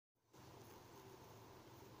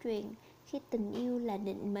Truyện khi tình yêu là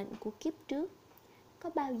định mệnh của kiếp trước. Có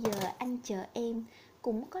bao giờ anh chờ em,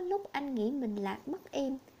 cũng có lúc anh nghĩ mình lạc mất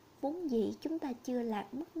em. Vốn dĩ chúng ta chưa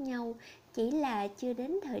lạc mất nhau, chỉ là chưa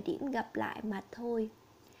đến thời điểm gặp lại mà thôi.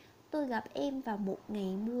 Tôi gặp em vào một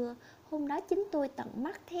ngày mưa. Hôm đó chính tôi tận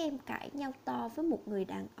mắt thấy em cãi nhau to với một người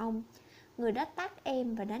đàn ông. Người đó tát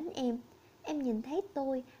em và đánh em. Em nhìn thấy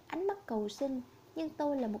tôi, ánh mắt cầu xin, nhưng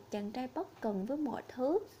tôi là một chàng trai bất cần với mọi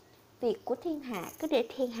thứ. Việc của thiên hạ cứ để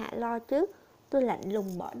thiên hạ lo chứ. Tôi lạnh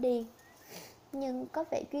lùng bỏ đi. Nhưng có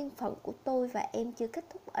vẻ duyên phận của tôi và em chưa kết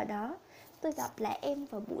thúc ở đó. Tôi gặp lại em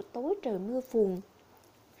vào buổi tối trời mưa phùn,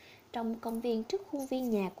 trong công viên trước khuôn viên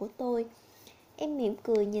nhà của tôi. Em mỉm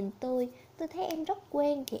cười nhìn tôi thấy em rất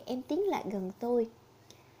quen thì em tiến lại gần tôi.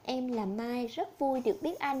 Em là Mai, rất vui được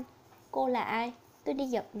biết anh. Cô là ai? Tôi đi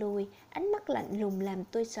giật lùi, ánh mắt lạnh lùng làm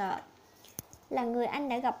tôi sợ. Là người anh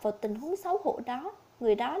đã gặp vào tình huống xấu hổ đó.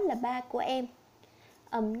 Người đó là ba của em.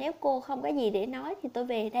 Nếu cô không có gì để nói thì tôi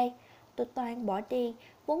về đây. Tôi toan bỏ đi,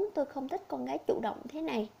 vốn tôi không thích con gái chủ động thế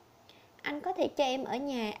này. Anh có thể cho em ở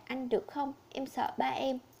nhà anh được không? Em sợ ba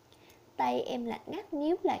em. Tay em lạnh ngắt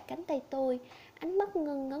níu lại cánh tay tôi, ánh mắt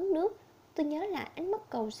ngân ngấn nước. Tôi nhớ lại ánh mắt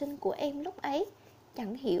cầu xin của em lúc ấy.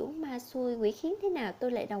 Chẳng hiểu ma xui quỷ khiến thế nào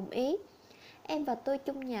tôi lại đồng ý. Em và tôi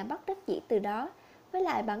chung nhà bất đắc dĩ từ đó. Với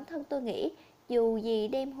lại bản thân tôi nghĩ, dù gì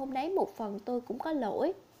đêm hôm đấy một phần tôi cũng có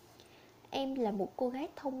lỗi. Em là một cô gái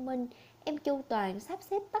thông minh, em chu toàn sắp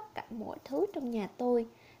xếp tất cả mọi thứ trong nhà tôi.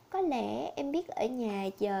 Có lẽ em biết ở nhà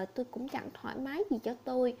giờ tôi cũng chẳng thoải mái gì cho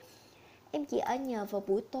tôi. Em chỉ ở nhờ vào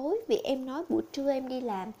buổi tối vì em nói buổi trưa em đi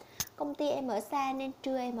làm. Công ty em ở xa nên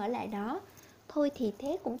trưa em ở lại đó. Thôi thì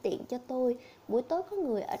thế cũng tiện cho tôi, buổi tối có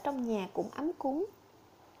người ở trong nhà cũng ấm cúng.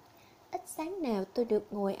 Ít sáng nào tôi được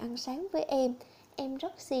ngồi ăn sáng với em. Em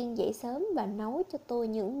rất siêng dậy sớm và nấu cho tôi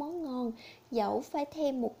những món ngon, dẫu phải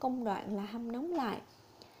thêm một công đoạn là hâm nóng lại.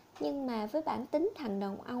 Nhưng mà với bản tính thằng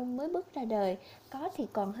đàn ông mới bước ra đời, có thì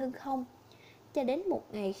còn hơn không. Cho đến một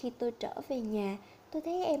ngày khi tôi trở về nhà, tôi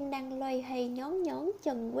thấy em đang loay hoay nhón nhón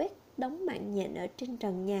chân quét đống mạng nhện ở trên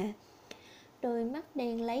trần nhà. Đôi mắt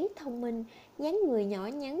đen láy thông minh, dáng người nhỏ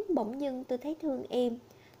nhắn, bỗng dưng tôi thấy thương em.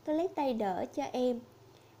 Tôi lấy tay đỡ cho em.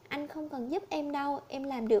 Anh không cần giúp em đâu, em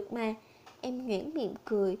làm được mà. Em nhoẻn miệng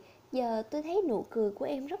cười, giờ tôi thấy nụ cười của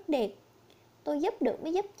em rất đẹp. Tôi giúp được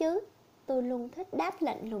mới giúp chứ. Tôi luôn thích đáp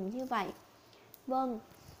lạnh lùng như vậy. Vâng.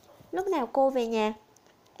 Lúc nào cô về nhà?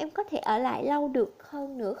 Em có thể ở lại lâu được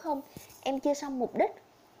hơn nữa không? Em chưa xong mục đích.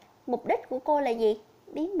 Mục đích của cô là gì?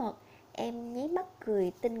 Bí mật. Em nháy mắt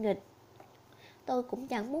cười tinh nghịch. Tôi cũng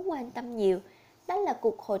chẳng muốn quan tâm nhiều. Đó là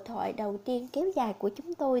cuộc hội thoại đầu tiên kéo dài của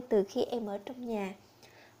chúng tôi từ khi em ở trong nhà.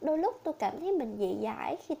 Đôi lúc tôi cảm thấy mình dị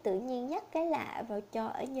dãi khi tự nhiên nhắc cái lạ vào cho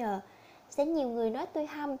ở nhờ. Sẽ nhiều người nói tôi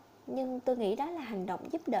hâm, nhưng tôi nghĩ đó là hành động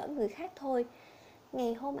giúp đỡ người khác thôi.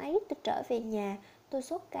 Ngày hôm ấy tôi trở về nhà, tôi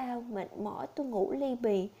sốt cao, mệt mỏi, tôi ngủ li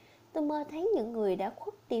bì. Tôi mơ thấy những người đã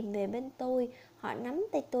khuất tìm về bên tôi. Họ nắm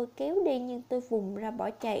tay tôi kéo đi nhưng tôi vùng ra bỏ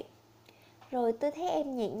chạy. Rồi tôi thấy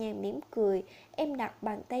em nhẹ nhàng mỉm cười. Em đặt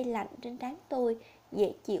bàn tay lạnh trên trán tôi.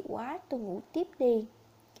 Dễ chịu quá, tôi ngủ tiếp đi.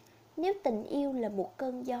 Nếu tình yêu là một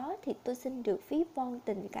cơn gió thì tôi xin được ví von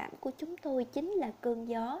tình cảm của chúng tôi chính là cơn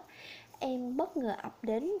gió. Em bất ngờ ập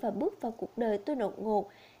đến và bước vào cuộc đời tôi đột ngột.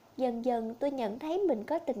 Dần dần tôi nhận thấy mình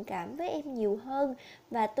có tình cảm với em nhiều hơn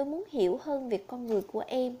và tôi muốn hiểu hơn về con người của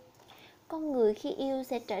em. Con người khi yêu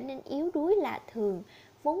sẽ trở nên yếu đuối lạ thường.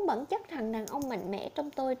 Vốn bản chất thằng đàn ông mạnh mẽ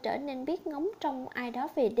trong tôi trở nên biết ngóng trông ai đó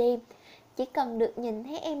về đêm. Chỉ cần được nhìn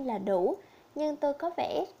thấy em là đủ. Nhưng tôi có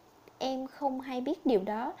vẻ em không hay biết điều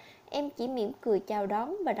đó. Em chỉ mỉm cười chào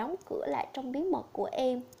đón và đóng cửa lại trong bí mật của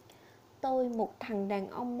em. Tôi, một thằng đàn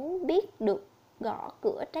ông muốn biết được gõ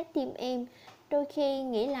cửa trái tim em. Đôi khi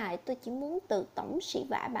nghĩ lại tôi chỉ muốn tự tổng sỉ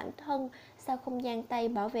vả bản thân. Sao không giang tay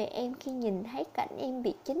bảo vệ em khi nhìn thấy cảnh em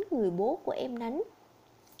bị chính người bố của em đánh.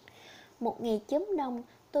 Một ngày chớm đông,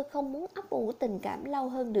 tôi không muốn ấp ủ tình cảm lâu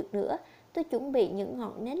hơn được nữa. Tôi chuẩn bị những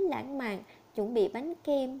ngọn nến lãng mạn, chuẩn bị bánh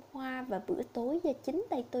kem, hoa và bữa tối do chính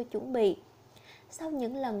tay tôi chuẩn bị. Sau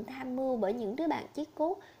những lần tham mưu bởi những đứa bạn chí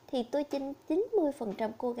cốt thì tôi tin 90%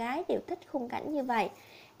 cô gái đều thích khung cảnh như vậy.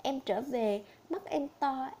 Em trở về, mắt em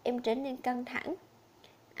to, em trở nên căng thẳng.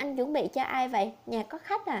 Anh chuẩn bị cho ai vậy? Nhà có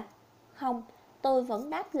khách à? Không, tôi vẫn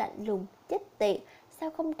đáp lạnh lùng, chết tiệt, sao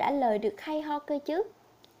không trả lời được hay ho cơ chứ?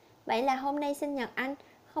 Vậy là hôm nay sinh nhật anh,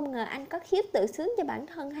 không ngờ anh có khiếp tự sướng cho bản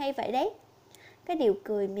thân hay vậy đấy. Cái điều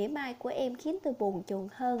cười mỉa mai của em khiến tôi bồn chồn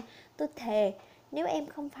hơn. Tôi thề, nếu em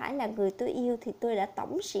không phải là người tôi yêu thì tôi đã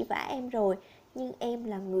tổng sỉ vả em rồi. Nhưng em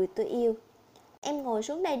là người tôi yêu. Em ngồi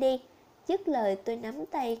xuống đây đi. Dứt lời tôi nắm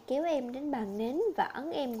tay kéo em đến bàn nến và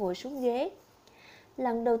ấn em ngồi xuống ghế.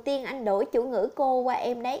 Lần đầu tiên anh đổi chủ ngữ cô qua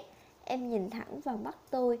em đấy. Em nhìn thẳng vào mắt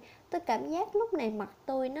tôi cảm giác lúc này mặt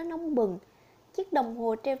tôi nó nóng bừng. Chiếc đồng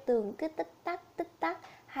hồ treo tường cứ tích tắc,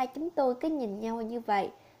 hai chúng tôi cứ nhìn nhau như vậy.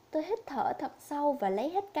 Tôi hít thở thật sâu và lấy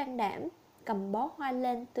hết can đảm, cầm bó hoa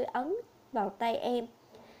lên, tôi ấn vào tay em.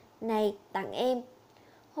 Này, tặng em.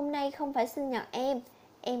 Hôm nay không phải sinh nhật em.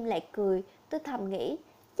 Em lại cười, tôi thầm nghĩ,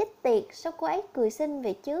 chết tiệt, sao cô ấy cười xinh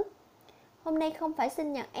vậy chứ? Hôm nay không phải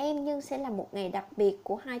sinh nhật em, nhưng sẽ là một ngày đặc biệt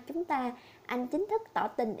của hai chúng ta. Anh chính thức tỏ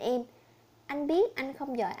tình em. Anh biết anh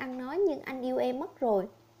không giỏi ăn nói, nhưng anh yêu em mất rồi.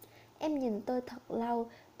 Em nhìn tôi thật lâu,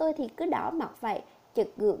 tôi thì cứ đỏ mặt vậy. Chợt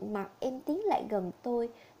gượng mặt, em tiến lại gần tôi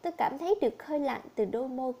cảm thấy được hơi lạnh từ đôi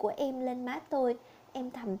môi của em lên má tôi.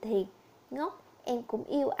 Em thầm thì, ngốc, em cũng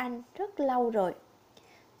yêu anh rất lâu rồi.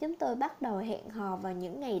 Chúng tôi bắt đầu hẹn hò vào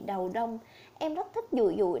những ngày đầu đông. Em rất thích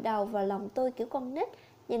dụi dụi đầu vào lòng tôi kiểu con nít.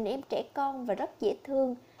 Nhìn em trẻ con và rất dễ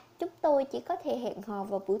thương. Chúng tôi chỉ có thể hẹn hò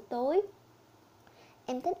vào buổi tối.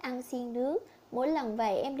 Em thích ăn xiên nướng. Mỗi lần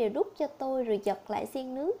vậy em đều đút cho tôi rồi giật lại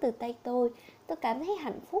xiên nướng từ tay tôi. Tôi cảm thấy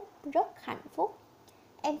hạnh phúc, rất hạnh phúc.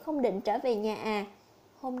 Em không định trở về nhà à?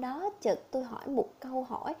 Hôm đó chợt tôi hỏi một câu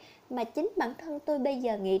hỏi mà chính bản thân tôi bây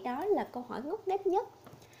giờ nghĩ đó là câu hỏi ngốc nghếch nhất.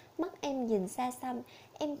 Mắt em nhìn xa xăm,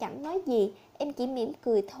 em chẳng nói gì, em chỉ mỉm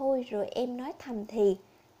cười thôi. Rồi em nói thầm thì,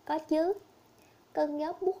 có chứ. Cơn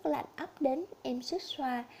gió buốt lạnh ập đến, em xuýt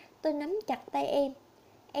xoa. Tôi nắm chặt tay em.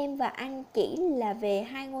 Em và anh chỉ là về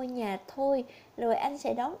hai ngôi nhà thôi, rồi anh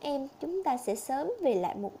sẽ đón em, chúng ta sẽ sớm về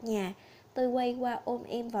lại một nhà. Tôi quay qua ôm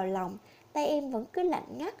em vào lòng, tay em vẫn cứ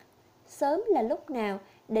lạnh ngắt. Sớm là lúc nào?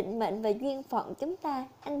 Định mệnh và duyên phận chúng ta,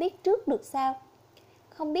 anh biết trước được sao?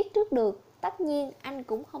 Không biết trước được. Tất nhiên anh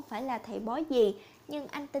cũng không phải là thầy bói gì, nhưng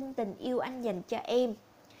anh tin tình yêu anh dành cho em.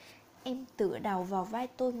 Em tựa đầu vào vai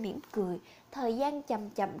tôi mỉm cười. Thời gian chậm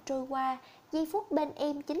chậm trôi qua. Giây phút bên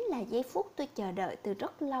em chính là giây phút tôi chờ đợi từ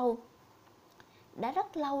rất lâu. Đã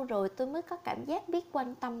rất lâu rồi tôi mới có cảm giác biết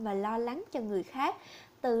quan tâm và lo lắng cho người khác.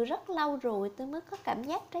 Từ rất lâu rồi tôi mới có cảm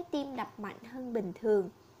giác trái tim đập mạnh hơn bình thường.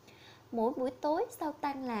 Mỗi buổi tối sau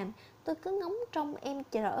tan làm, tôi cứ ngóng trông em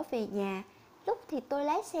trở về nhà. Lúc thì tôi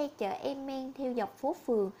lái xe chở em men theo dọc phố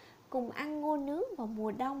phường, cùng ăn ngô nướng vào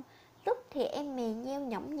mùa đông. Lúc thì em mè nheo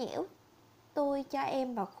nhõng nhẽo tôi cho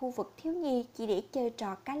em vào khu vực thiếu nhi chỉ để chơi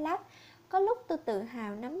trò cá lóc. Có lúc tôi tự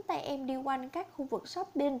hào nắm tay em đi quanh các khu vực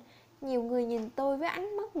shopping. Nhiều người nhìn tôi với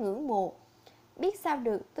ánh mắt ngưỡng mộ. Biết sao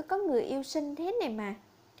được, tôi có người yêu xinh thế này mà.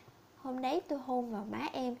 Hôm đấy tôi hôn vào má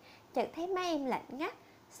em, chợt thấy má em lạnh ngắt.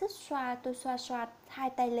 Xích xoa, tôi xoa xoa hai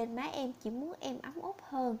tay lên má em, chỉ muốn em ấm áp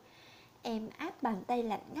hơn. Em áp bàn tay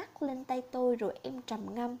lạnh ngắt lên tay tôi rồi em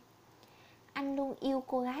trầm ngâm. Anh luôn yêu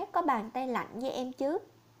cô gái có bàn tay lạnh như em chứ?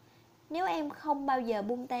 Nếu em không bao giờ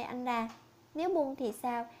buông tay anh ra. Nếu buông thì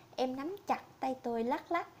sao? Em nắm chặt tay tôi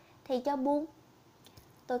lắc lắc. Thì cho buông.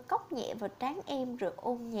 Tôi cốc nhẹ vào trán em rồi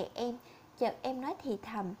ôm nhẹ em. Chợt em nói thì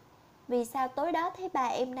thầm. Vì sao tối đó thấy ba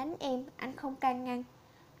em đánh em, anh không can ngăn?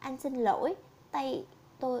 Anh xin lỗi. Tay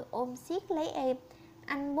tôi ôm siết lấy em.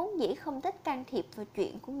 Anh vốn dĩ không thích can thiệp vào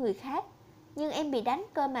chuyện của người khác. Nhưng em bị đánh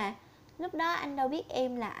cơ mà. Lúc đó anh đâu biết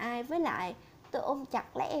em là ai. Với lại tôi ôm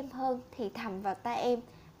chặt lấy em hơn, thì thầm vào tai em.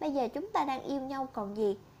 Bây giờ chúng ta đang yêu nhau còn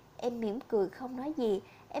gì? Em mỉm cười không nói gì.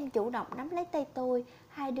 Em chủ động nắm lấy tay tôi.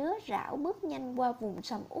 Hai đứa rảo bước nhanh qua vùng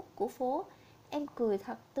sầm uất của phố. Em cười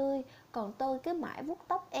thật tươi, còn tôi cứ mãi vuốt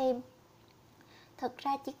tóc em. Thật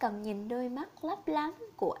ra chỉ cần nhìn đôi mắt lấp lánh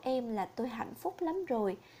của em là tôi hạnh phúc lắm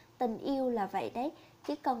rồi. Tình yêu là vậy đấy.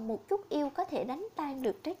 Chỉ cần một chút yêu có thể đánh tan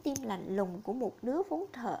được trái tim lạnh lùng của một đứa vốn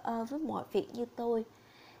thờ ơ với mọi việc như tôi.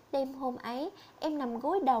 Đêm hôm ấy, em nằm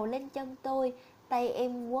gối đầu lên chân tôi. Tay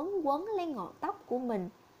em quấn quấn lấy ngọn tóc của mình.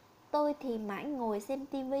 Tôi thì mãi ngồi xem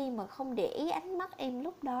tivi mà không để ý ánh mắt em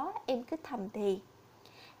lúc đó. Em cứ thầm thì,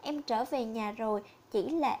 em trở về nhà rồi, chỉ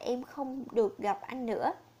là em không được gặp anh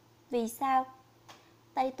nữa. Vì sao?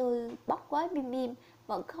 Tay tôi bóc gói bim bim,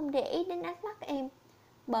 vẫn không để ý đến ánh mắt em.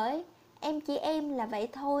 Bởi em chỉ em là vậy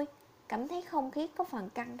thôi. Cảm thấy không khí có phần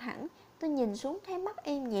căng thẳng. Tôi nhìn xuống thấy mắt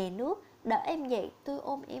em nhè nước. Đỡ em dậy, tôi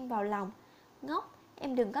ôm em vào lòng. Ngốc,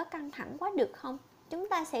 em đừng có căng thẳng quá được không? Chúng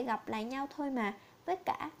ta sẽ gặp lại nhau thôi mà. Với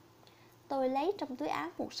cả, tôi lấy trong túi áo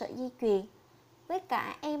một sợi dây chuyền. Với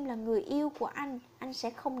cả em là người yêu của anh sẽ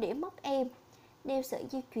không để mất em. Đeo sợi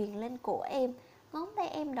dây chuyền lên cổ em. Ngón tay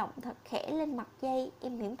em động thật khẽ lên mặt dây.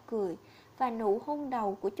 Em mỉm cười. Và nụ hôn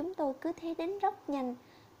đầu của chúng tôi cứ thế đến rất nhanh.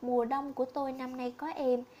 Mùa đông của tôi năm nay có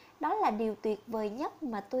em. Đó là điều tuyệt vời nhất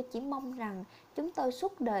mà tôi chỉ mong rằng chúng tôi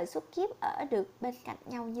suốt đời suốt kiếp ở được bên cạnh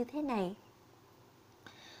nhau như thế này.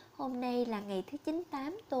 Hôm nay là ngày thứ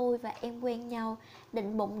 98 tôi và em quen nhau.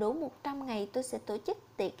 Định bụng đủ 100 ngày tôi sẽ tổ chức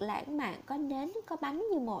tiệc lãng mạn, có nến, có bánh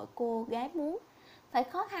như mọi cô gái muốn. Phải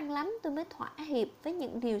khó khăn lắm tôi mới thỏa hiệp với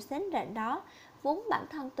những điều xến rện đó. Vốn bản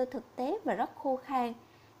thân tôi thực tế và rất khô khan.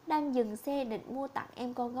 Đang dừng xe định mua tặng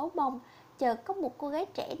em con gấu bông, chợt có một cô gái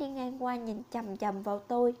trẻ đi ngang qua nhìn chằm chằm vào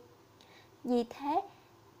tôi. Gì thế?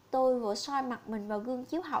 Tôi vội soi mặt mình vào gương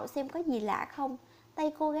chiếu hậu xem có gì lạ không.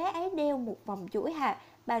 Tay cô gái ấy đeo một vòng chuỗi hạt,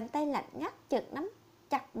 bàn tay lạnh ngắt chợt nắm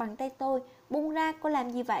chặt bàn tay tôi. Buông ra, cô làm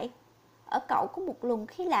gì vậy? Ở cậu có một luồng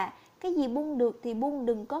khí lạ, cái gì buông được thì buông,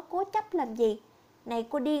 đừng có cố chấp làm gì. Này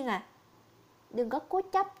cô điên à? Đừng có cố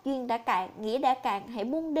chấp, duyên đã cạn, nghĩa đã cạn, hãy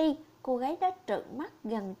buông đi. Cô gái đó trợn mắt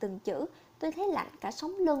gần từng chữ. Tôi thấy lạnh cả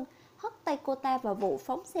sống lưng, hất tay cô ta vào vụ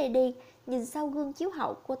phóng xe đi. Nhìn sau gương chiếu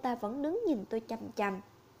hậu, cô ta vẫn đứng nhìn tôi chằm chằm.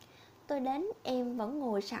 Tôi đến, em vẫn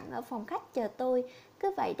ngồi sẵn ở phòng khách chờ tôi.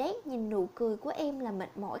 Cứ vậy đấy, nhìn nụ cười của em là mệt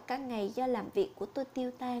mỏi cả ngày do làm việc của tôi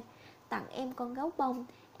tiêu tan. Tặng em con gấu bông,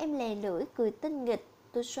 em lè lưỡi cười tinh nghịch.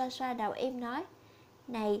 Tôi xoa xoa đầu em nói,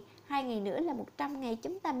 này, 2 ngày nữa là 100 ngày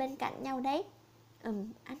chúng ta bên cạnh nhau đấy.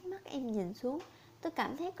 Ánh mắt em nhìn xuống. Tôi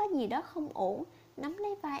cảm thấy có gì đó không ổn, nắm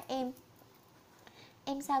lấy vai em.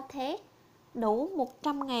 Em sao thế? Đủ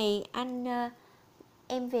 100 ngày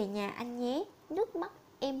em về nhà anh nhé. Nước mắt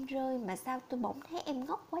em rơi mà sao tôi bỗng thấy em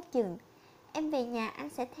ngốc quá chừng. Em về nhà anh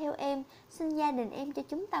sẽ theo em, xin gia đình em cho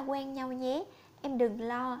chúng ta quen nhau nhé. Em đừng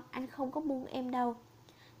lo, anh không có buông em đâu.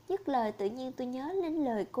 Dứt lời tự nhiên tôi nhớ lên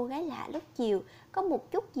lời cô gái lạ lúc chiều. Có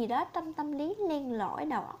một chút gì đó trong tâm lý len lỏi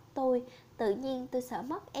đầu óc tôi. Tự nhiên tôi sợ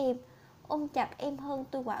mất em. Ôm chặt em hơn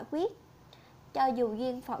tôi quả quyết. Cho dù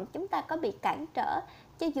duyên phận chúng ta có bị cản trở,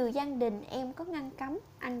 cho dù gia đình em có ngăn cấm,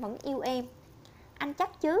 anh vẫn yêu em. Anh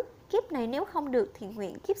chắc chứ? Kiếp này nếu không được thì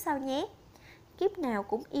nguyện kiếp sau nhé. Kiếp nào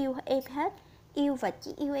cũng yêu em hết, yêu và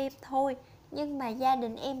chỉ yêu em thôi. Nhưng mà gia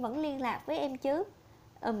đình em vẫn liên lạc với em chứ?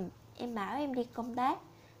 Em bảo em đi công tác.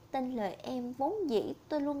 Tin lời em, vốn dĩ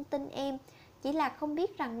tôi luôn tin em. Chỉ là không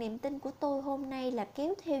biết rằng niềm tin của tôi hôm nay là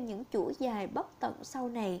kéo theo những chuỗi dài bất tận sau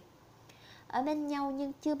này. Ở bên nhau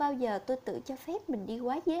nhưng chưa bao giờ tôi tự cho phép mình đi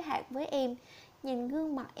quá giới hạn với em. Nhìn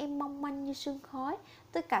gương mặt em mong manh như sương khói,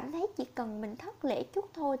 tôi cảm thấy chỉ cần mình thất lễ chút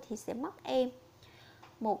thôi thì sẽ mất em.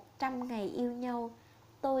 100 ngày yêu nhau.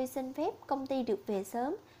 Tôi xin phép công ty được về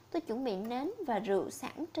sớm. Tôi chuẩn bị nến và rượu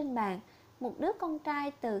sẵn trên bàn. Một đứa con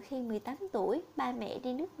trai từ khi 18 tuổi, ba mẹ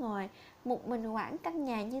đi nước ngoài, một mình quản căn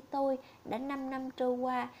nhà như tôi. Đã 5 năm trôi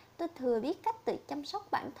qua, tôi thừa biết cách tự chăm sóc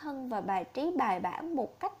bản thân và bài trí bài bản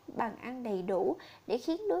một cách bàn ăn đầy đủ để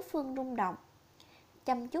khiến đối phương rung động.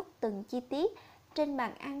 Chăm chút từng chi tiết trên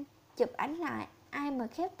bàn ăn, chụp ảnh lại. Ai mà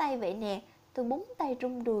khéo tay vậy nè. Tôi búng tay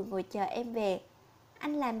rung đùi ngồi chờ em về.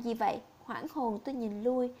 Anh làm gì vậy? Hoảng hồn tôi nhìn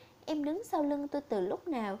lui. Em đứng sau lưng tôi từ lúc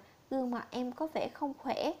nào? Gương mặt em có vẻ không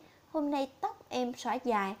khỏe. Hôm nay tóc em xõa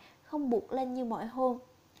dài, không buộc lên như mọi hôm.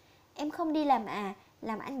 Em không đi làm à?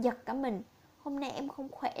 Làm anh giật cả mình. Hôm nay em không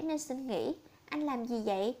khỏe nên xin nghỉ. Anh làm gì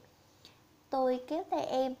vậy? Tôi kéo tay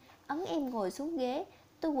em, ấn em ngồi xuống ghế.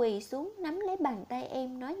 Tôi quỳ xuống nắm lấy bàn tay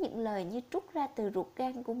em, nói những lời như trút ra từ ruột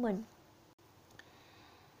gan của mình.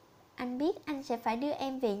 Anh biết anh sẽ phải đưa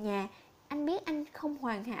em về nhà. Anh biết anh không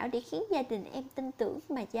hoàn hảo để khiến gia đình em tin tưởng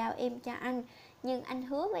mà giao em cho anh. Nhưng anh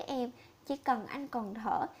hứa với em, chỉ cần anh còn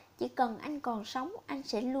thở, chỉ cần anh còn sống, anh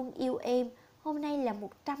sẽ luôn yêu em. Hôm nay là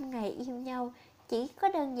 100 ngày yêu nhau. Chỉ có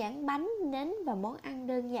đơn giản bánh, nến và món ăn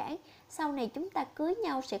đơn giản. Sau này chúng ta cưới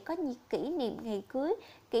nhau sẽ có nhiều kỷ niệm ngày cưới,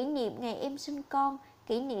 kỷ niệm ngày em sinh con,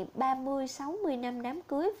 kỷ niệm 30, 60 năm đám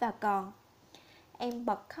cưới và còn. Em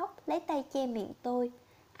bật khóc, lấy tay che miệng tôi.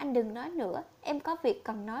 Anh đừng nói nữa, em có việc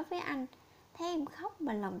cần nói với anh. Thấy em khóc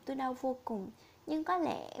mà lòng tôi đau vô cùng. Nhưng có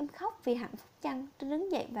lẽ em khóc vì hạnh phúc chăng? Tôi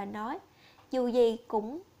đứng dậy và nói, dù gì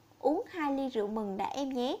cũng uống 2 ly rượu mừng đã em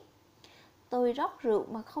nhé. Tôi rót rượu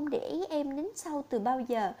mà không để ý em nín sâu từ bao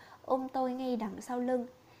giờ, ôm tôi ngay đằng sau lưng.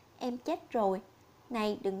 Em chết rồi.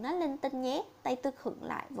 Này đừng nói linh tinh nhé. Tay tôi khựng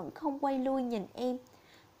lại vẫn không quay lui nhìn em.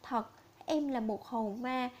 Thật, em là một hồn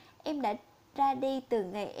ma. Em đã ra đi từ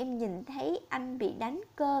ngày em nhìn thấy anh bị đánh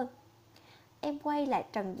cơ. Em quay lại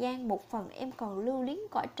trần gian, một phần em còn lưu luyến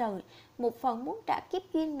cõi trời, một phần muốn trả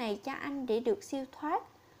kiếp duyên này cho anh để được siêu thoát.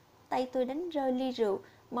 Tay tôi đánh rơi ly rượu,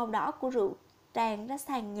 màu đỏ của rượu tràn ra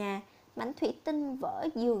sàn nhà. Mảnh thủy tinh vỡ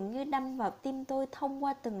dường như đâm vào tim tôi thông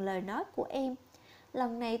qua từng lời nói của em.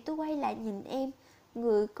 Lần này tôi quay lại nhìn em.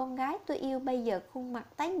 Người con gái tôi yêu bây giờ khuôn mặt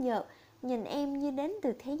tái nhợt, nhìn em như đến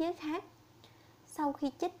từ thế giới khác. Sau khi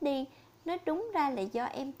chết đi, nói đúng ra là do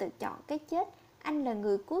em tự chọn cái chết. Anh là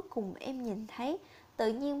người cuối cùng em nhìn thấy.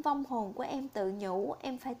 Tự nhiên vong hồn của em tự nhủ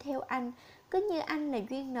em phải theo anh. Cứ như anh là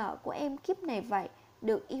duyên nợ của em kiếp này vậy.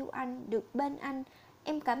 Được yêu anh, được bên anh.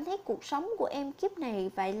 Em cảm thấy cuộc sống của em kiếp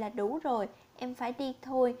này vậy là đủ rồi. Em phải đi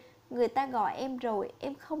thôi. Người ta gọi em rồi,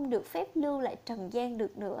 em không được phép lưu lại trần gian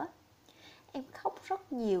được nữa. Em khóc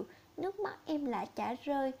rất nhiều, nước mắt em lại chả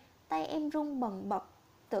rơi. Tay em run bần bật,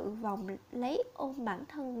 tự vòng lấy ôm bản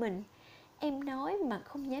thân mình. Em nói mà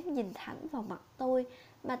không dám nhìn thẳng vào mặt tôi.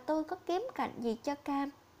 Mà tôi có kém cạnh gì cho cam.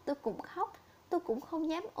 Tôi cũng khóc, tôi cũng không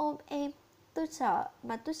dám ôm em. Tôi sợ,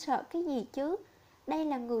 mà tôi sợ cái gì chứ? Đây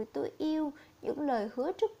là người tôi yêu. Những lời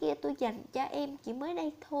hứa trước kia tôi dành cho em chỉ mới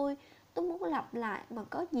đây thôi. Tôi muốn lặp lại mà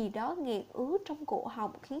có gì đó nghẹn ứ trong cổ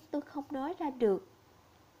họng khiến tôi không nói ra được.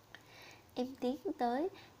 Em tiến tới,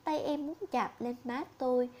 tay em muốn chạm lên má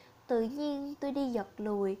tôi. Tự nhiên tôi đi giật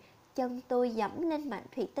lùi. Chân tôi dẫm lên mảnh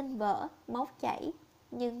thủy tinh vỡ, máu chảy.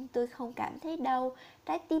 Nhưng tôi không cảm thấy đau.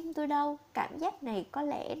 Trái tim tôi đau. Cảm giác này có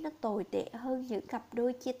lẽ nó tồi tệ hơn những cặp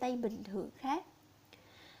đôi chia tay bình thường khác.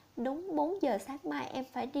 Đúng 4 giờ sáng mai em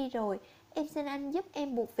phải đi rồi. Em xin anh giúp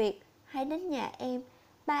em một việc. Hãy đến nhà em.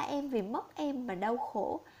 Ba em vì mất em mà đau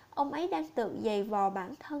khổ. Ông ấy đang tự giày vò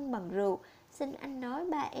bản thân bằng rượu. Xin anh nói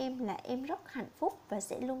ba em là em rất hạnh phúc và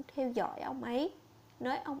sẽ luôn theo dõi ông ấy.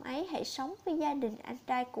 Nói ông ấy hãy sống với gia đình anh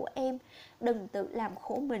trai của em. Đừng tự làm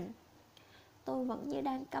khổ mình. Tôi vẫn như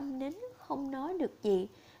đang câm nín, không nói được gì.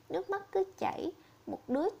 Nước mắt cứ chảy. Một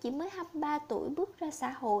đứa chỉ mới 23 tuổi bước ra xã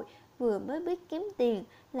hội, vừa mới biết kiếm tiền,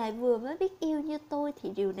 lại vừa mới biết yêu như tôi thì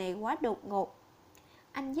điều này quá đột ngột.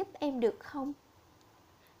 Anh giúp em được không?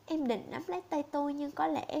 Em định nắm lấy tay tôi nhưng có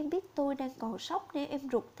lẽ em biết tôi đang còn sốc nên em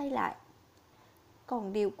rụt tay lại.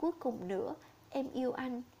 Còn điều cuối cùng nữa, em yêu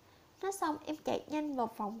anh. Nói xong em chạy nhanh vào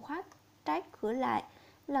phòng khóa trái cửa lại.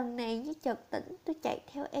 Lần này như chợt tỉnh, tôi chạy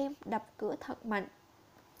theo em, đập cửa thật mạnh.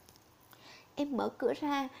 Em mở cửa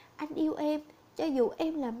ra, anh yêu em. Cho dù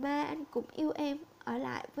em là ma, anh cũng yêu em. Ở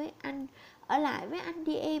lại với anh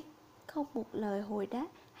đi em. Không một lời hồi đáp.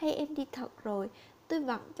 Hay em đi thật rồi? Tôi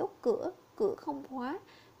vặn chốt cửa, cửa không khóa.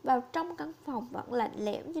 Vào trong căn phòng vẫn lạnh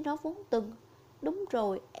lẽo như nó vốn từng. Đúng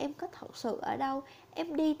rồi, em có thật sự ở đâu?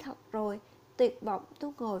 Em đi thật rồi. Tuyệt vọng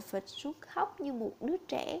tôi ngồi phịch xuống khóc như một đứa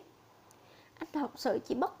trẻ. Anh thật sự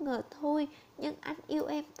chỉ bất ngờ thôi. Nhưng anh yêu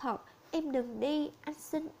em thật. Em đừng đi, anh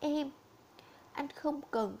xin em. Anh không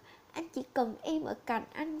cần. Anh chỉ cần em ở cạnh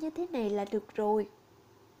anh như thế này là được rồi.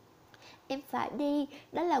 Em phải đi.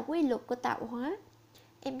 Đó là quy luật của tạo hóa.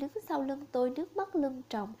 Em đứng sau lưng tôi, nước mắt lưng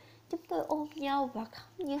tròng. Chúng tôi ôm nhau và khóc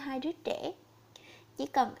như hai đứa trẻ. Chỉ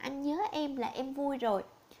cần anh nhớ em là em vui rồi.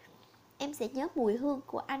 Em sẽ nhớ mùi hương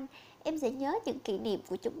của anh. Em sẽ nhớ những kỷ niệm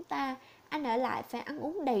của chúng ta. Anh ở lại phải ăn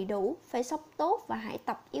uống đầy đủ, phải sống tốt và hãy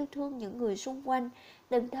tập yêu thương những người xung quanh.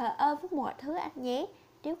 Đừng thờ ơ với mọi thứ anh nhé.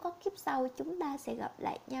 Nếu có kiếp sau chúng ta sẽ gặp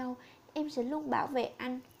lại nhau. Em sẽ luôn bảo vệ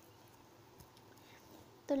anh.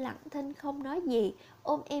 Tôi lặng thinh không nói gì,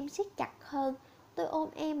 ôm em siết chặt hơn. Tôi ôm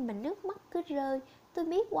em mà nước mắt cứ rơi. Tôi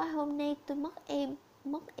biết qua hôm nay tôi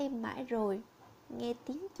mất em mãi rồi. Nghe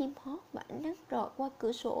tiếng chim hót và ánh nắng rọi qua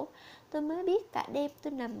cửa sổ, tôi mới biết cả đêm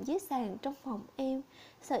tôi nằm dưới sàn trong phòng em.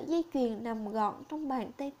 Sợi dây chuyền nằm gọn trong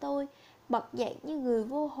bàn tay tôi. Bật dậy như người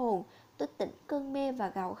vô hồn, tôi tỉnh cơn mê và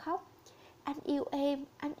gào khóc. Anh yêu em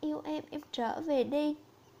trở về đi.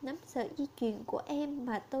 Nắm sợi dây chuyền của em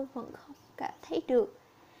mà tôi vẫn không cảm thấy được.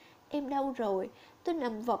 Em đâu rồi? Tôi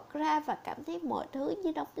nằm vật ra và cảm thấy mọi thứ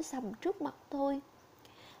như đóng sầm trước mặt tôi.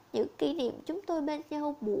 Những kỷ niệm chúng tôi bên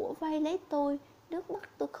nhau bủa vây lấy tôi. Nước mắt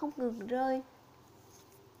tôi không ngừng rơi.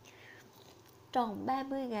 Tròn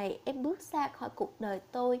 30 ngày em bước xa khỏi cuộc đời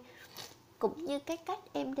tôi. Cũng như cái cách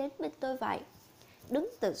em đến bên tôi vậy. Đứng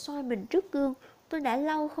tự soi mình trước gương, tôi đã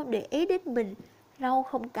lâu không để ý đến mình. Râu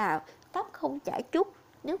không cạo, tóc không chải chút,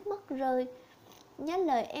 nước mắt rơi. Nhớ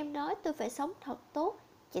lời em nói tôi phải sống thật tốt.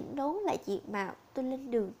 Chỉnh đốn lại diện mạo, tôi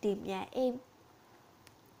lên đường tìm nhà em.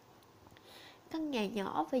 Căn nhà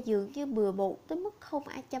nhỏ và giường như bừa bộn tới mức không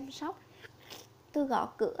ai chăm sóc. Tôi gõ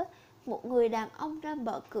cửa. Một người đàn ông ra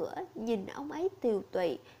mở cửa. Nhìn ông ấy tiều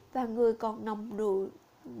tụy và người còn nồng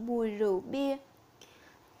mùi rượu bia.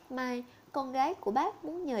 Mai, con gái của bác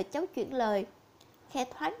muốn nhờ cháu chuyển lời. Khẽ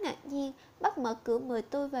thoáng ngạc nhiên, bác mở cửa mời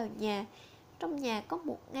tôi vào nhà. Trong nhà có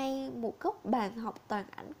một góc bàn học toàn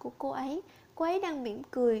ảnh của cô ấy. Cô ấy đang mỉm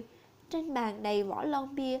cười. Trên bàn đầy vỏ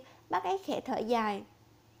lon bia. Bác ấy khẽ thở dài.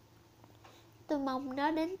 Tôi mong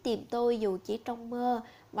nó đến tìm tôi dù chỉ trong mơ.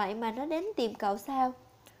 Vậy mà nó đến tìm cậu sao?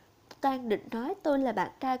 Toan định nói tôi là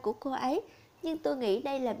bạn trai của cô ấy, nhưng tôi nghĩ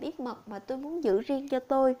đây là bí mật mà tôi muốn giữ riêng cho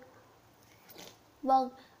tôi. Vâng,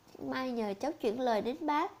 Mai nhờ cháu chuyển lời đến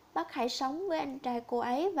bác. Bác hãy sống với anh trai cô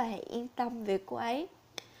ấy và hãy yên tâm về cô ấy.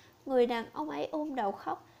 Người đàn ông ấy ôm đầu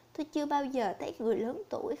khóc. Tôi chưa bao giờ thấy người lớn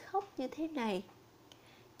tuổi khóc như thế này.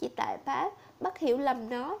 Chỉ tại bác hiểu lầm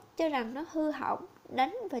nó, cho rằng nó hư hỏng,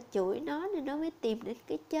 đánh và chửi nó nên nó mới tìm đến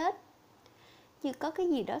cái chết. Như có cái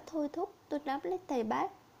gì đó thôi thúc, tôi nắm lấy tay bác.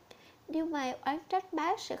 Nếu Mai oán trách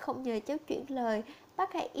bác sẽ không nhờ cháu chuyển lời.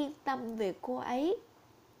 Bác hãy yên tâm về cô ấy.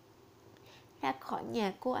 Ra khỏi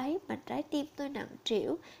nhà cô ấy mà trái tim tôi nặng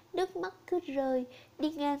trĩu, nước mắt cứ rơi.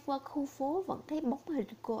 Đi ngang qua khu phố vẫn thấy bóng hình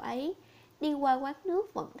cô ấy, đi qua quán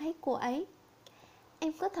nước vẫn thấy cô ấy.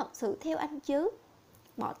 Em có thật sự theo anh chứ?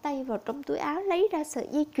 Bỏ tay vào trong túi áo lấy ra sợi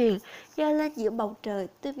dây chuyền, giơ lên giữa bầu trời.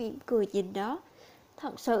 Tôi mỉm cười nhìn nó.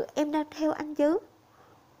 Thật sự em đang theo anh chứ?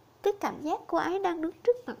 Cái cảm giác cô ấy đang đứng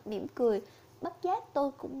trước mặt mỉm cười, bất giác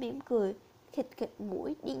tôi cũng mỉm cười, khịt khịt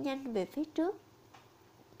mũi đi nhanh về phía trước.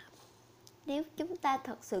 Nếu chúng ta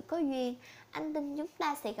thật sự có duyên, anh tin chúng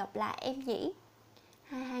ta sẽ gặp lại em nhỉ?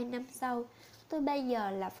 22 năm sau, tôi bây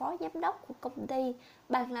giờ là phó giám đốc của công ty.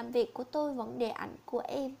 Bàn làm việc của tôi vẫn để ảnh của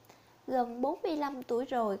em. Gần 45 tuổi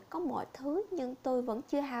rồi, có mọi thứ, nhưng tôi vẫn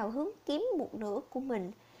chưa hào hứng kiếm một nửa của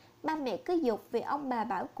mình. Ba mẹ cứ giục vì ông bà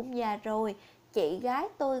bảo cũng già rồi. Chị gái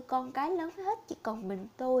tôi, con cái lớn hết, chỉ còn mình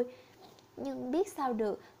tôi. Nhưng biết sao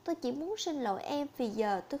được, tôi chỉ muốn xin lỗi em vì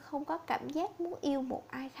giờ tôi không có cảm giác muốn yêu một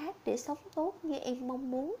ai khác để sống tốt như em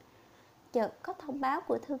mong muốn. Chợt có thông báo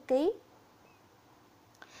của thư ký.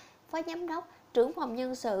 Phó giám đốc, trưởng phòng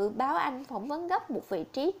nhân sự báo anh phỏng vấn gấp một vị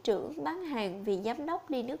trí trưởng bán hàng vì giám đốc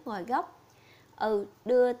đi nước ngoài gấp.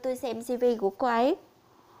 Đưa tôi xem CV của cô ấy.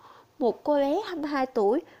 Một cô bé 22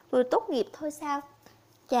 tuổi, vừa tốt nghiệp thôi sao?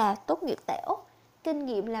 Chà, tốt nghiệp tại Úc, kinh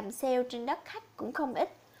nghiệm làm sale trên đất khách cũng không ít.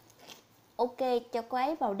 Ok, cho cô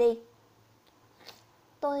ấy vào đi.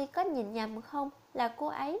 Tôi có nhìn nhầm không? Là cô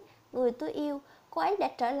ấy, người tôi yêu. Cô ấy đã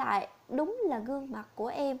trở lại, đúng là gương mặt của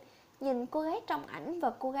em. Nhìn cô gái trong ảnh và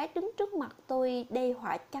cô gái đứng trước mặt tôi đây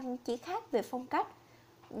họa chăng chỉ khác về phong cách.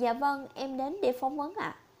 Dạ vâng, em đến để phỏng vấn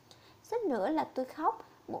ạ. Suýt nữa là tôi khóc.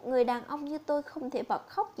 Một người đàn ông như tôi không thể bật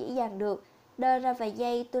khóc dễ dàng được. Đơ ra vài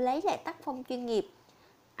giây tôi lấy lại tác phong chuyên nghiệp.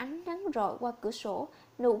 Ánh nắng rọi qua cửa sổ,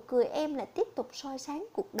 nụ cười em lại tiếp tục soi sáng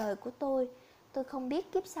cuộc đời của tôi. Tôi không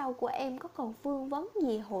biết kiếp sau của em có còn vương vấn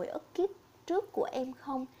gì hồi ức kiếp trước của em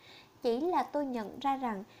không. Chỉ là tôi nhận ra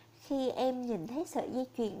rằng khi em nhìn thấy sợi dây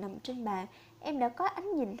chuyền nằm trên bàn, em đã có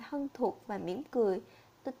ánh nhìn thân thuộc và mỉm cười.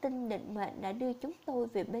 Tôi tin định mệnh đã đưa chúng tôi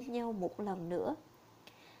về bên nhau một lần nữa.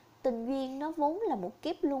 Tình duyên nó vốn là một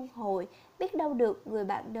kiếp luân hồi. Biết đâu được người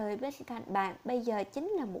bạn đời bên cạnh bạn bây giờ chính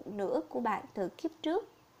là một nửa của bạn từ kiếp trước.